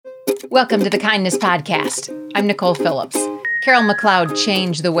Welcome to the Kindness Podcast. I'm Nicole Phillips. Carol McCloud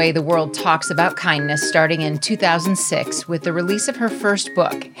changed the way the world talks about kindness starting in 2006 with the release of her first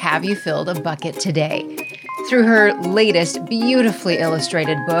book, Have You Filled a Bucket Today? Through her latest beautifully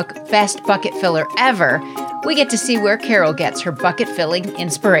illustrated book, Best Bucket Filler Ever, we get to see where Carol gets her bucket filling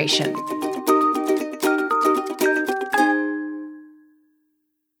inspiration.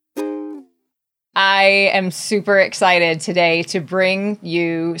 I am super excited today to bring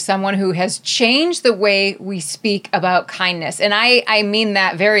you someone who has changed the way we speak about kindness. And I mean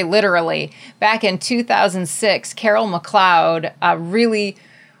that very literally. Back in 2006, Carol McCloud really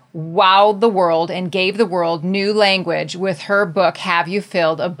wowed the world and gave the world new language with her book, Have You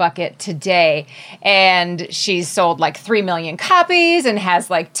Filled a Bucket Today? And she's sold like 3 million copies and has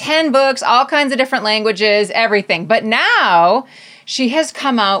like 10 books, all kinds of different languages, everything. But now she has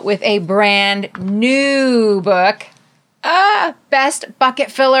come out with a brand new book, Best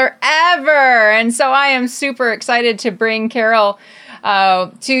Bucket Filler Ever. And so I am super excited to bring Carol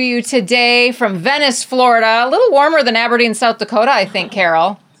to you today from Venice, Florida. A little warmer than Aberdeen, South Dakota, I think,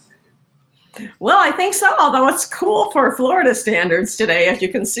 Carol. Well, I think so, although it's cool for Florida standards today. As you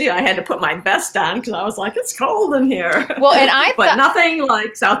can see, I had to put my vest on because I was like, it's cold in here. Well, and but nothing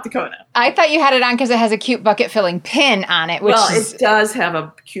like South Dakota. I thought you had it on because it has a cute bucket filling pin on it. It does have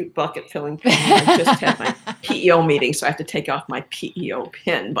a cute bucket filling pin. I just had my PEO meeting, so I have to take off my PEO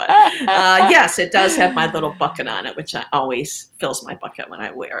pin. But yes, it does have my little bucket on it, which I always fills my bucket when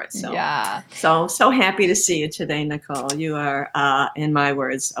I wear it. So yeah. So happy to see you today, Nicole. You are, in my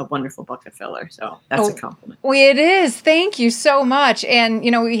words, a wonderful bucket filler. So that's a compliment. Well, it is. Thank you so much. And,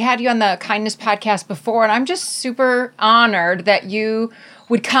 we had you on the Kindness Podcast before, and I'm just super honored that you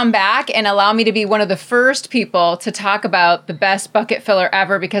would come back and allow me to be one of the first people to talk about the best bucket filler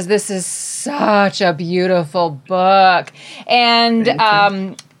ever, because this is such a beautiful book. And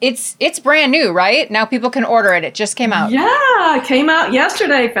it's brand new, right? Now people can order it. It just came out. Yeah, it came out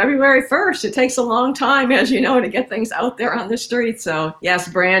yesterday, February 1st. It takes a long time, as you know, to get things out there on the street. So yes,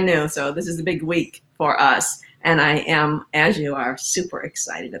 brand new. So this is a big week for us. And I am, as you are, super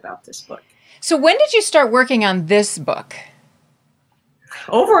excited about this book. So when did you start working on this book?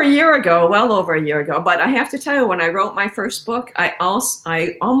 Well over a year ago. But I have to tell you, when I wrote my first book, I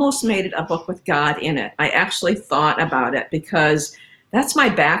almost made it a book with God in it. I actually thought about it because that's my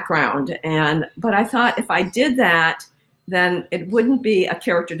background. But I thought if I did that, then it wouldn't be a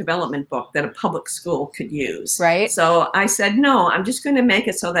character development book that a public school could use. Right. So I said, no, I'm just going to make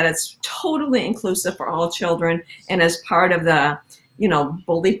it so that it's totally inclusive for all children and as part of the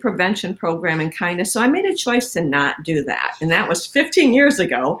bully prevention program and kindness. So I made a choice to not do that. And that was 15 years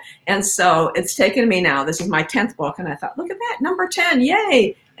ago. And so it's taken me now, this is my 10th book. And I thought, look at that, number 10,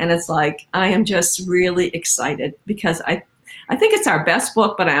 yay. And it's like, I am just really excited because I think it's our best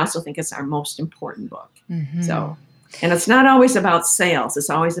book, but I also think it's our most important book. Mm-hmm. So, and it's not always about sales. It's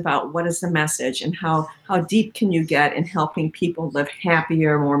always about what is the message and how deep can you get in helping people live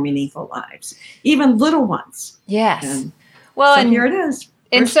happier, more meaningful lives, even little ones. Yes. So here it is.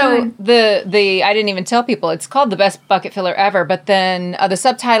 And so the I didn't even tell people, it's called The Best Bucket Filler Ever, but then the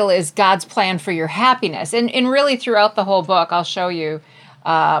subtitle is God's Plan for Your Happiness. And really throughout the whole book, I'll show you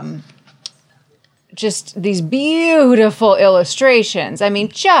just these beautiful illustrations. I mean,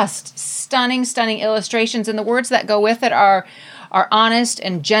 just stunning, stunning illustrations. And the words that go with it are honest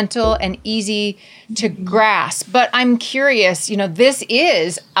and gentle and easy to grasp. But I'm curious, this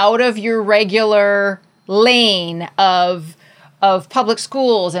is out of your regular lane of public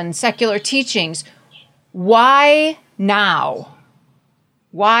schools and secular teachings. Why now?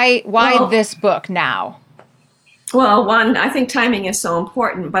 Why this book now? Well, one, I think timing is so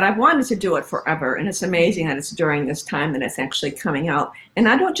important, but I've wanted to do it forever. And it's amazing that it's during this time that it's actually coming out. And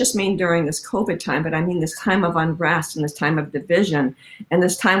I don't just mean during this COVID time, but I mean this time of unrest and this time of division and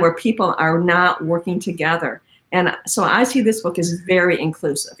this time where people are not working together. And so I see this book as very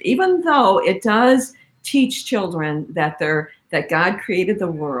inclusive, even though it does teach children that God created the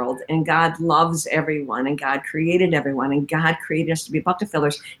world and God loves everyone and God created everyone and God created us to be bucket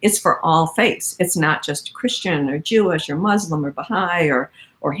fillers. It's for all faiths. It's not just Christian or Jewish or Muslim or Baha'i or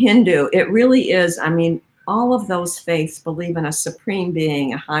Hindu. It really is. I mean, all of those faiths believe in a supreme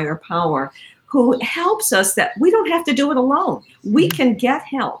being, a higher power who helps us, that we don't have to do it alone. We can get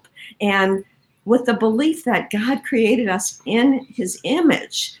help. And with the belief that God created us in his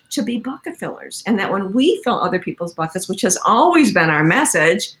image to be bucket fillers, and that when we fill other people's buckets, which has always been our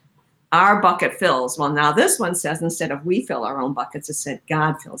message, our bucket fills. Well, now this one says, instead of we fill our own buckets, it said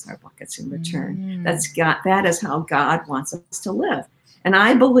God fills our buckets in return. That is how God wants us to live. And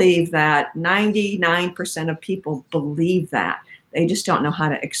I believe that 99% of people believe that They just don't know how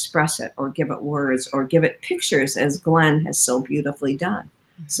to express it or give it words or give it pictures, as Glenn has so beautifully done.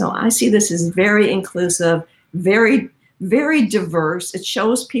 So I see this as very inclusive, very, very diverse. It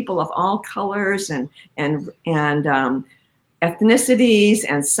shows people of all colors and ethnicities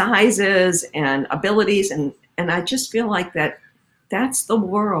and sizes and abilities. And I just feel like that's the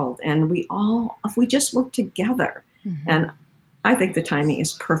world. And if we just work together, and I think the timing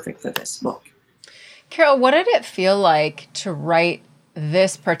is perfect for this book. Carol, what did it feel like to write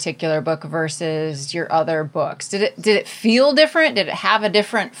this particular book versus your other books? Did it feel different? Did it have a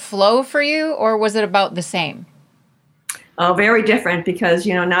different flow for you, or was it about the same? Oh, very different, because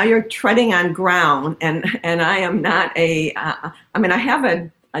now you're treading on ground, and I am not I have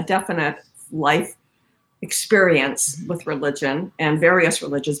a definite life experience with religion and various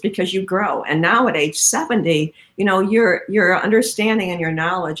religions, because you grow. And now at age 70, your understanding and your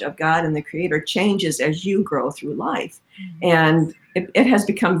knowledge of God and the Creator changes as you grow through life. And it has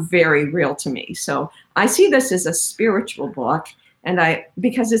become very real to me. So I see this as a spiritual book,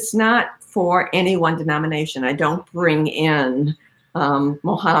 because it's not for any one denomination. I don't bring in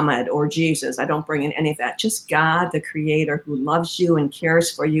Muhammad or Jesus. I don't bring in any of that. Just God, the Creator, who loves you and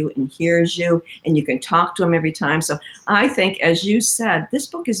cares for you and hears you, and you can talk to him every time. So I think, as you said, this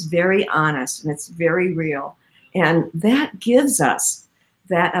book is very honest and it's very real. And that gives us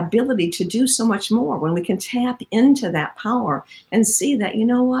that ability to do so much more when we can tap into that power and see that,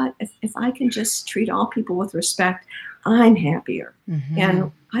 if I can just treat all people with respect, I'm happier.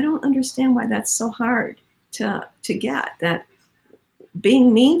 And I don't understand why that's so hard to get, that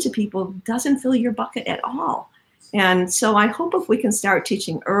being mean to people doesn't fill your bucket at all. And so I hope if we can start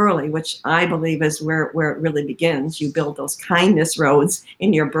teaching early, which I believe is where it really begins, you build those kindness roads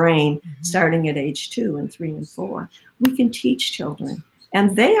in your brain, starting at age 2 and 3 and 4, we can teach children.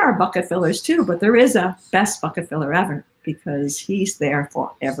 And they are bucket fillers too, but there is a best bucket filler ever, because he's there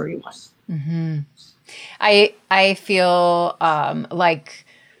for everyone. I feel like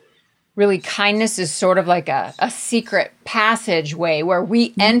really kindness is sort of like a secret passageway where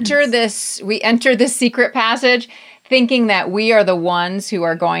we enter this secret passage thinking that we are the ones who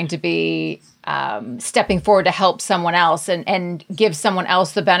are going to be stepping forward to help someone else and give someone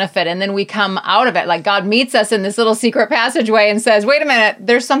else the benefit. And then we come out of it, like God meets us in this little secret passageway and says, wait a minute,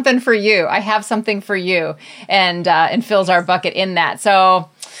 there's something for you. I have something for you, and fills our bucket in that. So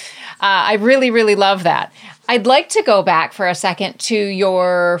I really, really love that. I'd like to go back for a second to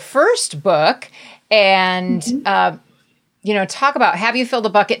your first book and, talk about Have You Filled a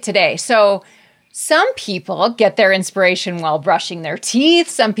Bucket Today? So some people get their inspiration while brushing their teeth.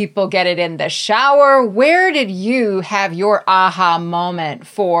 Some people get it in the shower. Where did you have your aha moment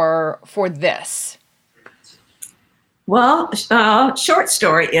for this? Well, short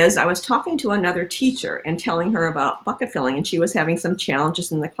story is I was talking to another teacher and telling her about bucket filling, and she was having some challenges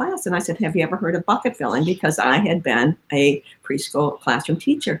in the class. And I said, have you ever heard of bucket filling? Because I had been a preschool classroom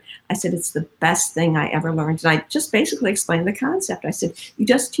teacher. I said, it's the best thing I ever learned. And I just basically explained the concept. I said, you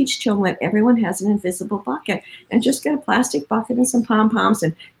just teach children that everyone has an invisible bucket, and just get a plastic bucket and some pom-poms.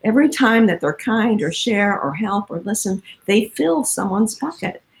 And every time that they're kind or share or help or listen, they fill someone's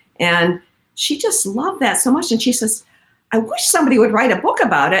bucket. And she just loved that so much. And she says, I wish somebody would write a book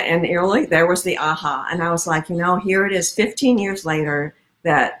about it. And early there was the aha. And I was like, here it is 15 years later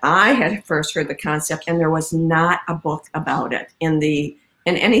that I had first heard the concept, and there was not a book about it in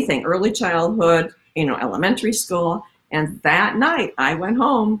anything, early childhood, elementary school. And that night I went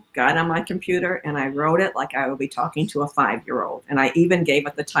home, got on my computer, and I wrote it like I would be talking to a 5-year-old. And I even gave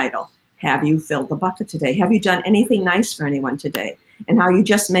it the title, Have You Filled the Bucket Today? Have you done anything nice for anyone today? And how you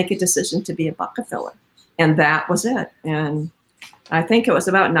just make a decision to be a bucket filler. And that was it. And I think it was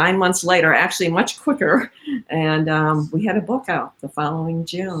about 9 months later, actually much quicker. And we had a book out the following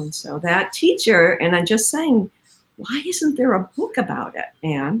June. So that teacher, and I'm just saying, why isn't there a book about it?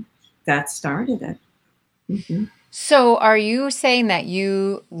 And that started it. So are you saying that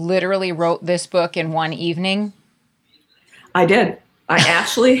you literally wrote this book in one evening? I did. I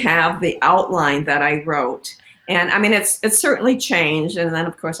actually have the outline that I wrote. And I mean, it's certainly changed. And then,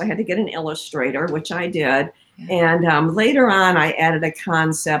 of course, I had to get an illustrator, which I did. And later on, I added a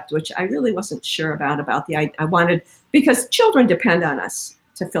concept, which I really wasn't sure about I wanted, because children depend on us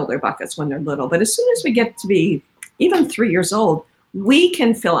to fill their buckets when they're little. But as soon as we get to be even 3 years old, we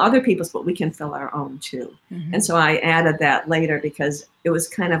can fill other people's, but we can fill our own too. And so I added that later, because it was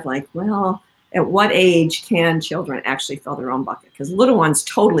kind of like, well, at what age can children actually fill their own bucket? Because little ones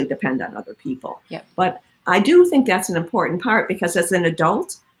totally depend on other people. But I do think that's an important part, because as an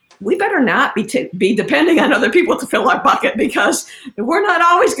adult, we better not be depending on other people to fill our bucket, because we're not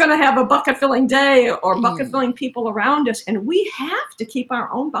always going to have a bucket filling day or bucket filling people around us. And we have to keep our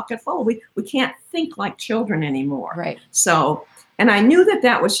own bucket full. We can't think like children anymore. Right. So, and I knew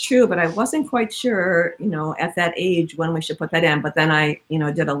that was true, but I wasn't quite sure, at that age when we should put that in. But then I,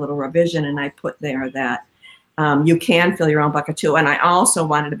 did a little revision, and I put there that you can fill your own bucket too. And I also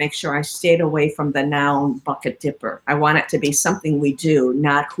wanted to make sure I stayed away from the noun bucket dipper. I want it to be something we do,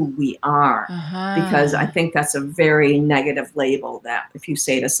 not who we are, because I think that's a very negative label, that if you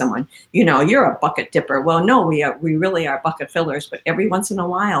say to someone, you're a bucket dipper. Well, no, we really are bucket fillers, but every once in a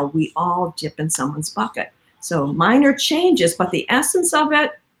while we all dip in someone's bucket. So minor changes, but the essence of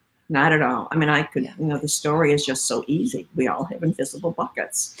it, not at all. I mean, I could, the story is just so easy. We all have invisible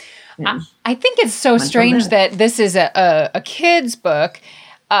buckets. I think it's so strange that this is a kid's book,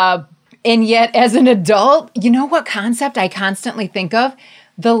 and yet as an adult, you know what concept I constantly think of?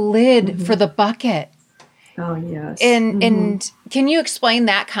 The lid for the bucket. Oh, yes. And can you explain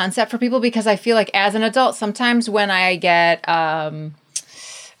that concept for people? Because I feel like as an adult, sometimes when I get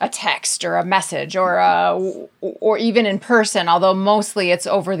a text or a message or even in person, although mostly it's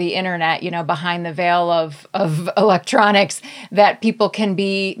over the internet, behind the veil of electronics, that people can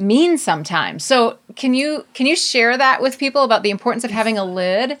be mean sometimes. So can you share that with people about the importance of having a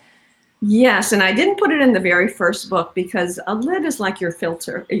lid? Yes, and I didn't put it in the very first book because a lid is like your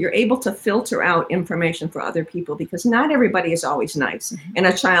filter. You're able to filter out information for other people because not everybody is always nice. And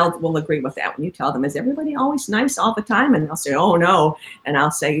a child will agree with that when you tell them, is everybody always nice all the time? And they'll say, oh, no. And I'll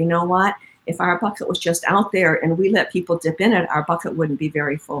say, you know what? If our bucket was just out there and we let people dip in it, our bucket wouldn't be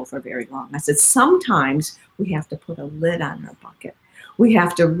very full for very long. I said, sometimes we have to put a lid on our bucket. We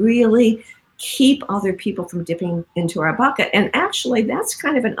have to really keep other people from dipping into our bucket. And actually, that's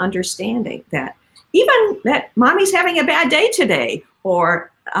kind of an understanding that even that mommy's having a bad day today,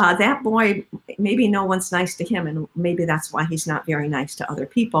 or that boy, maybe no one's nice to him, and maybe that's why he's not very nice to other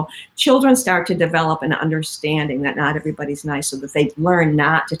people. Children start to develop an understanding that not everybody's nice, so that they learn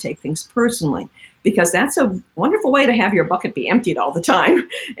not to take things personally, because that's a wonderful way to have your bucket be emptied all the time.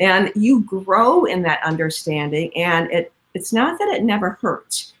 And you grow in that understanding, and it's not that it never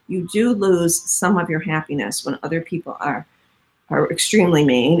hurts. You do lose some of your happiness when other people are extremely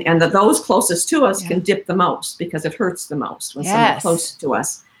mean, and those closest to us can dip the most because it hurts the most when someone close to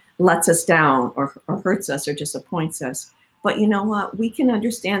us lets us down or hurts us or disappoints us. But you know what? We can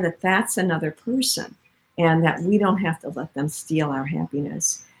understand that that's another person and that we don't have to let them steal our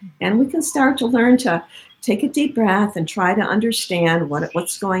happiness. And we can start to learn to take a deep breath and try to understand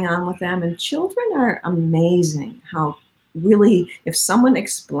what's going on with them. And children are amazing how really, if someone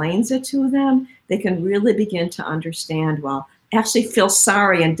explains it to them, they can really begin to understand, actually feel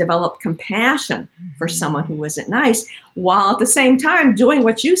sorry and develop compassion for someone who isn't nice, while at the same time doing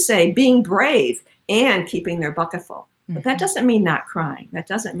what you say, being brave and keeping their bucket full. But that doesn't mean not crying. That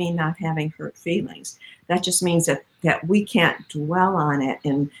doesn't mean not having hurt feelings. That just means that we can't dwell on it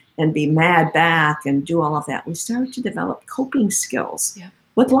and be mad back and do all of that. We start to develop coping skills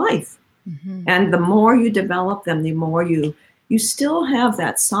with life. And the more you develop them, the more you still have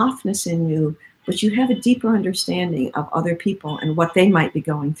that softness in you, but you have a deeper understanding of other people and what they might be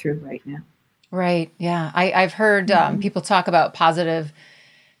going through right now. Right. Yeah. I've heard people talk about positive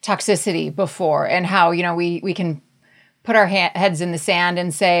toxicity before, and how, we can put our heads in the sand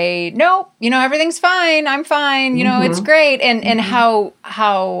and say, no, everything's fine. I'm fine. It's great. And how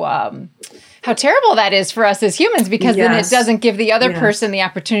terrible that is for us as humans, because then it doesn't give the other person the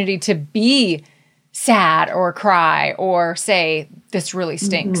opportunity to be sad or cry or say, this really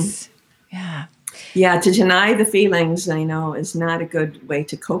stinks. Yeah, to deny the feelings, is not a good way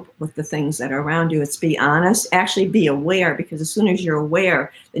to cope with the things that are around you. It's be honest, actually be aware, because as soon as you're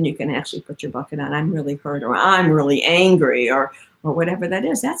aware, then you can actually put your bucket on. I'm really hurt, or I'm really angry, or whatever that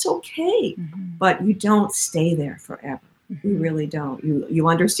is. That's okay, but you don't stay there forever. You really don't. You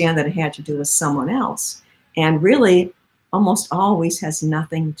understand that it had to do with someone else, and really almost always has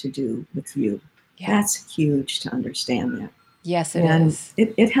nothing to do with you. That's huge to understand that. Yes, it is.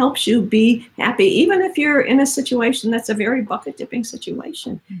 It helps you be happy, even if you're in a situation that's a very bucket dipping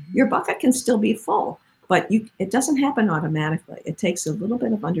situation. Your bucket can still be full, but it doesn't happen automatically. It takes a little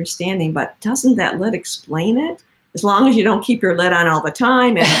bit of understanding, but doesn't that lid explain it? As long as you don't keep your lid on all the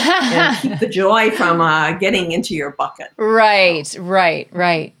time and keep the joy from getting into your bucket. Right.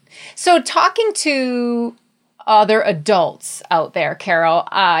 So talking to other adults out there, Carol,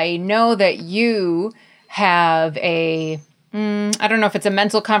 I know that you have I don't know if it's a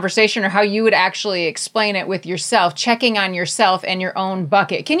mental conversation or how you would actually explain it with yourself, checking on yourself and your own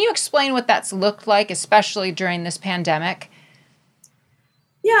bucket. Can you explain what that's looked like, especially during this pandemic?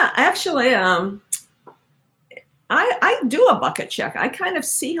 Yeah, actually, I do a bucket check. I kind of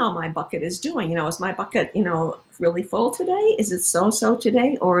see how my bucket is doing. Is my bucket, really full today? Is it so-so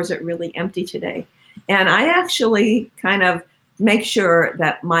today? Or is it really empty today? And I actually kind of make sure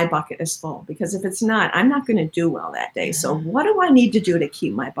that my bucket is full, because if it's not, I'm not going to do well that day. So what do I need to do to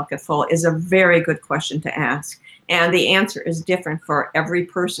keep my bucket full is a very good question to ask. And the answer is different for every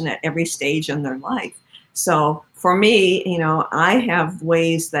person at every stage in their life. So for me, I have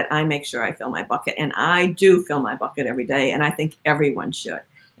ways that I make sure I fill my bucket, and I do fill my bucket every day, and I think everyone should.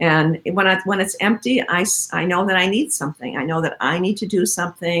 And when it's empty, I know that I need something. I know that I need to do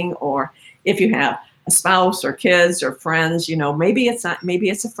something. Or if you have a spouse or kids or friends, maybe it's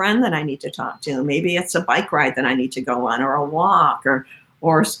a friend that I need to talk to. Maybe it's a bike ride that I need to go on, or a walk,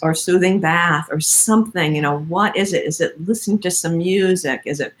 or soothing bath or something. What is it? Is it listening to some music?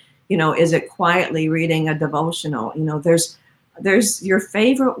 Is it quietly reading a devotional? There's your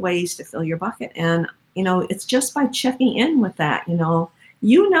favorite ways to fill your bucket. And, it's just by checking in with that.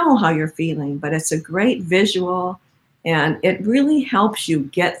 You know how you're feeling, but it's a great visual, and it really helps you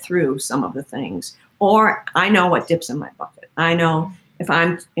get through some of the things. Or I know what dips in my bucket. I know if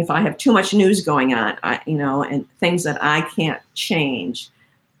I have too much news going on, and things that I can't change,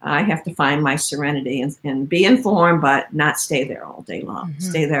 I have to find my serenity and be informed, but not stay there all day long. Mm-hmm.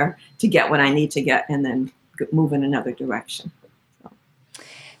 Stay there to get what I need to get, and then move in another direction.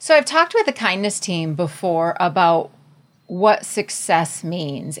 So I've talked with the kindness team before about what success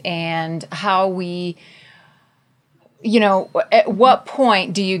means and how we, at what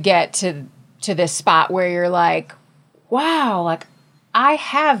point do you get to this spot where you're like, wow, like I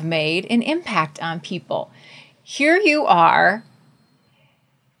have made an impact on people. Here you are,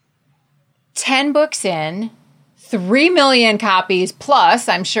 10 books in, 3 million copies plus,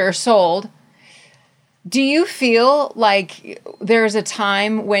 I'm sure, sold. Do you feel like there's a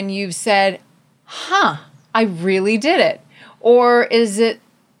time when you've said, I really did it? Or is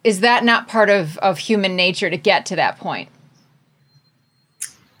that not part of human nature to get to that point?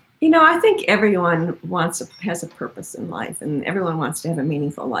 I think everyone has a purpose in life, and everyone wants to have a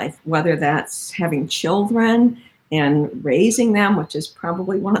meaningful life, whether that's having children and raising them, which is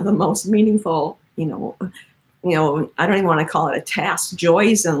probably one of the most meaningful, I don't even want to call it a task,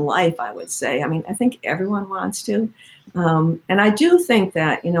 joys in life, I would say. I mean, I think everyone wants to. And I do think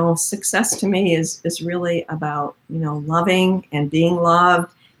that, success to me is really about, loving and being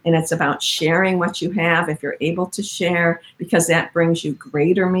loved. And it's about sharing what you have, if you're able to share, because that brings you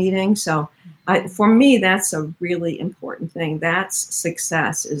greater meaning. So for me, that's a really important thing. That's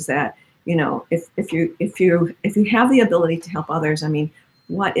success, is that, if you have the ability to help others, I mean,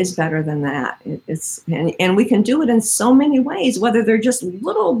 what is better than that? And we can do it in so many ways, whether they're just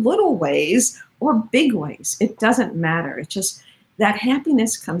little ways or big ways. It doesn't matter. It's just that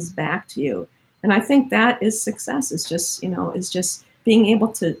happiness comes back to you. And I think that is success. It's just being able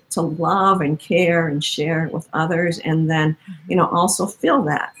to love and care and share with others, and then, also feel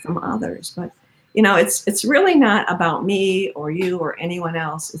that from others. But, it's really not about me or you or anyone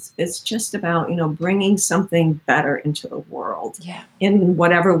else. It's just about, bringing something better into the world. Yeah. In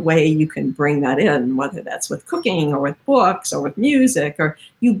whatever way you can bring that in, whether that's with cooking or with books or with music, or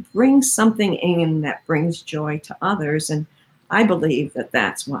you bring something in that brings joy to others. And I believe that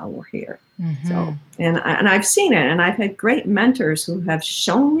that's why we're here. Mm-hmm. So, and I've seen it, and I've had great mentors who have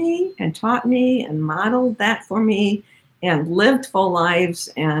shown me and taught me and modeled that for me, and lived full lives,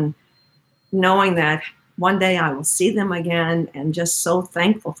 and knowing that one day I will see them again, and just so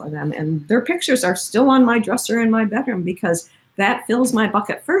thankful for them. And their pictures are still on my dresser in my bedroom, because that fills my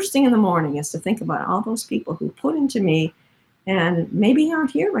bucket first thing in the morning, is to think about all those people who put into me and maybe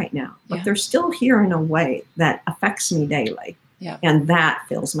aren't here right now, but they're still here in a way that affects me daily. Yeah. And that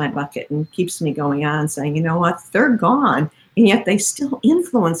fills my bucket and keeps me going on, saying, you know what, they're gone, and yet they still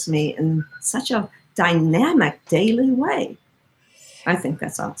influence me in such a dynamic daily way. I think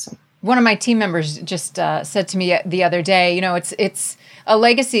that's awesome. One of my team members just said to me the other day, it's a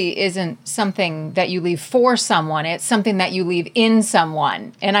legacy isn't something that you leave for someone. It's something that you leave in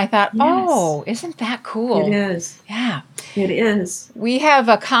someone. And I thought, oh, isn't that cool? It is. Yeah. It is. We have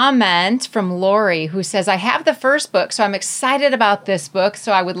a comment from Lori who says, I have the first book, so I'm excited about this book.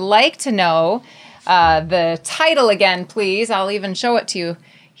 So I would like to know the title again, please. I'll even show it to you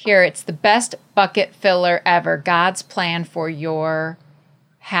here. It's The Best Bucket Filler Ever, God's Plan for Your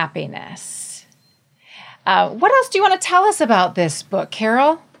Happiness. What else do you want to tell us about this book,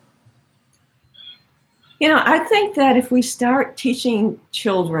 Carol? I think that if we start teaching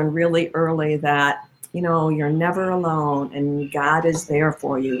children really early that, you're never alone, and God is there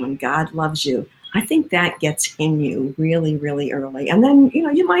for you, and God loves you, I think that gets in you really, really early. And then,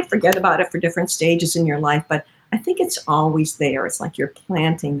 you might forget about it for different stages in your life, but I think it's always there. It's like you're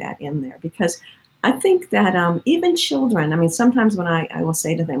planting that in there, because I think that even children, I mean, sometimes when I will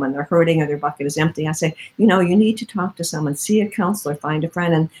say to them when they're hurting or their bucket is empty, I say, you need to talk to someone, see a counselor, find a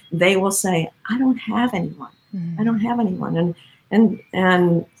friend. And they will say, I don't have anyone. I don't have anyone.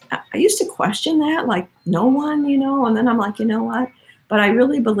 And I used to question that, like, no one, and then I'm like, you know what? But I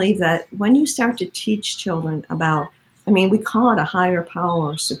really believe that when you start to teach children about, we call it a higher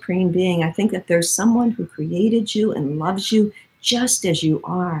power or supreme being. I think that there's someone who created you and loves you just as you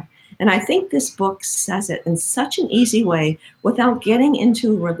are. And I think this book says it in such an easy way without getting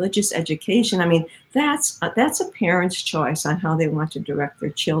into religious education. That's a parent's choice on how they want to direct their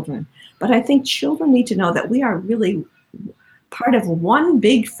children. But I think children need to know that we are really part of one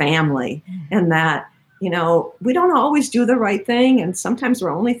big family, and that, we don't always do the right thing. And sometimes we're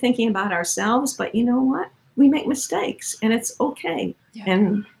only thinking about ourselves, but you know what? We make mistakes and it's okay. Yeah.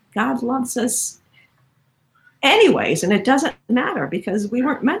 And God loves us anyways. And it doesn't matter, because we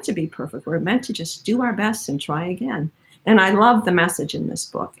weren't meant to be perfect. We're meant to just do our best and try again. And I love the message in this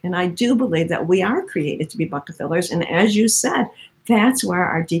book. And I do believe that we are created to be bucket fillers. And as you said, that's where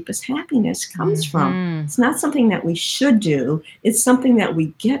our deepest happiness comes from. It's not something that we should do. It's something that we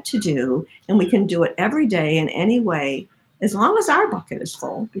get to do, and we can do it every day in any way, as long as our bucket is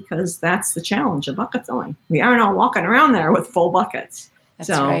full, because that's the challenge of bucket filling. We aren't all walking around there with full buckets. That's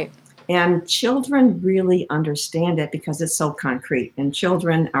right. And children really understand it because it's so concrete, and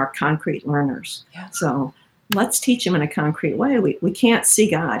children are concrete learners. Yeah. So let's teach them in a concrete way. We can't see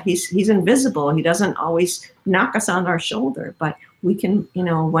God. He's invisible. He doesn't always knock us on our shoulder, but we can,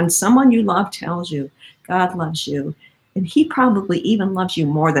 when someone you love tells you God loves you, and he probably even loves you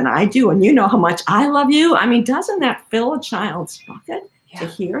more than I do, and you know how much I love you. Doesn't that fill a child's bucket to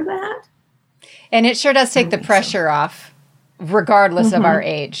hear that? And it sure does take the pressure off, regardless of our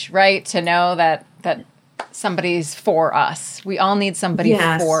age, right? To know that somebody's for us. We all need somebody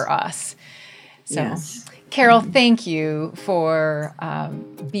for us. So, Carol, thank you for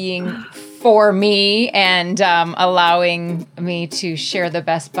being for me and allowing me to share the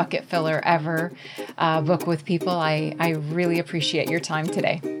Best Bucket Filler Ever book with people. I really appreciate your time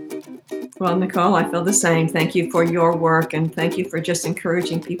today. Well, Nicole, I feel the same. Thank you for your work, and thank you for just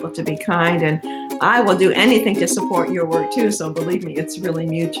encouraging people to be kind. And I will do anything to support your work too. So believe me, it's really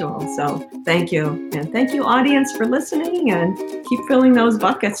mutual. So thank you. And thank you, audience, for listening, and keep filling those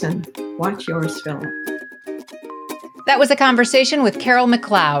buckets and watch yours fill. That was a conversation with Carol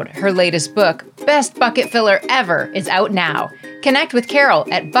McCloud. Her latest book, Best Bucket Filler Ever, is out now. Connect with Carol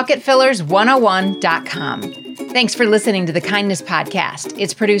at bucketfillers101.com. Thanks for listening to the Kindness Podcast.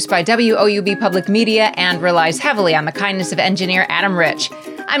 It's produced by WOUB Public Media and relies heavily on the kindness of engineer Adam Rich.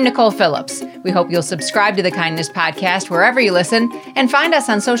 I'm Nicole Phillips. We hope you'll subscribe to the Kindness Podcast wherever you listen, and find us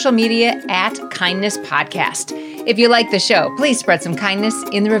on social media at Kindness Podcast. If you like the show, please spread some kindness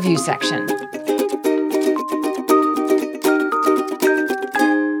in the review section.